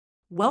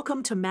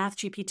Welcome to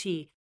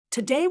MathGPT.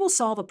 Today we'll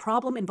solve a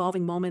problem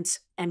involving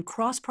moments and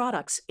cross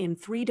products in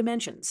 3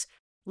 dimensions.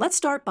 Let's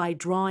start by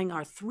drawing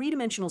our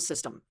 3-dimensional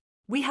system.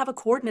 We have a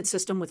coordinate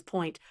system with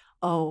point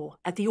O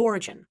at the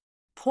origin.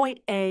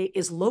 Point A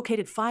is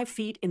located 5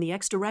 feet in the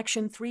x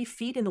direction, 3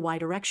 feet in the y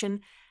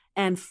direction,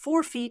 and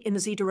 4 feet in the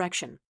z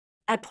direction.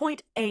 At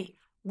point A,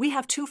 we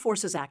have 2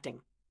 forces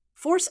acting.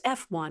 Force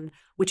F1,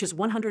 which is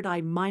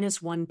 100I minus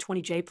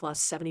 120J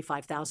plus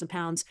 75,000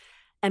 pounds,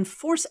 and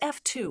force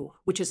F2,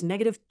 which is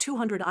negative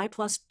 200I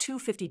plus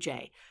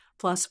 250J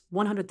plus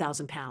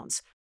 100,000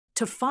 pounds.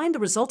 To find the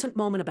resultant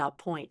moment about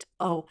point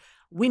O,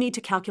 we need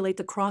to calculate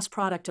the cross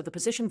product of the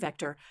position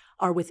vector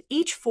r with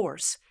each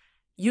force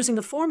using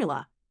the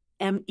formula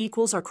m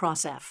equals r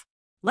cross F.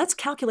 Let's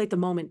calculate the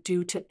moment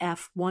due to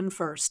F1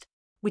 first.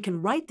 We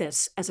can write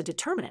this as a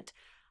determinant.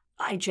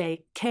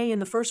 ijk in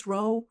the first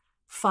row,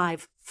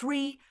 5,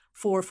 3,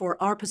 4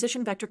 for our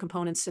position vector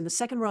components in the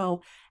second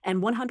row,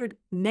 and 100,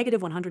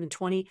 negative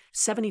 120,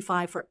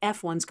 75 for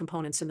F1's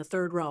components in the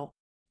third row.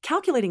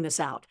 Calculating this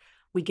out,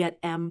 we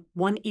get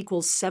m1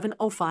 equals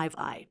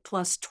 705I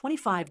plus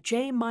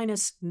 25J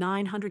minus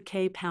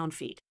 900K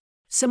pound-feet.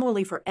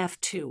 Similarly for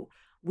F2,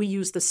 we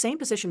use the same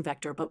position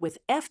vector but with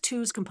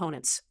F2's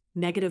components,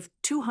 negative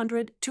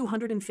 200,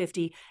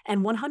 250,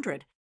 and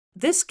 100.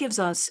 This gives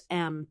us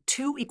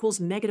m2 equals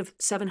negative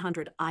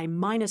 700I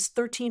minus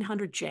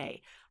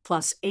 1300J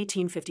plus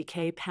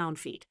 1850K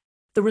pound-feet.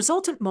 The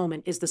resultant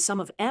moment is the sum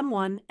of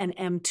m1 and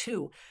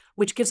m2,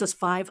 which gives us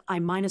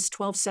 5I minus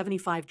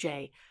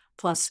 1275J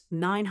plus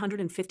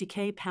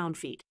 950K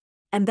pound-feet.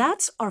 And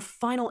that's our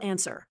final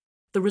answer.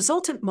 The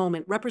resultant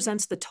moment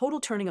represents the total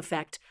turning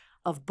effect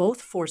of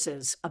both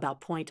forces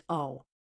about point O.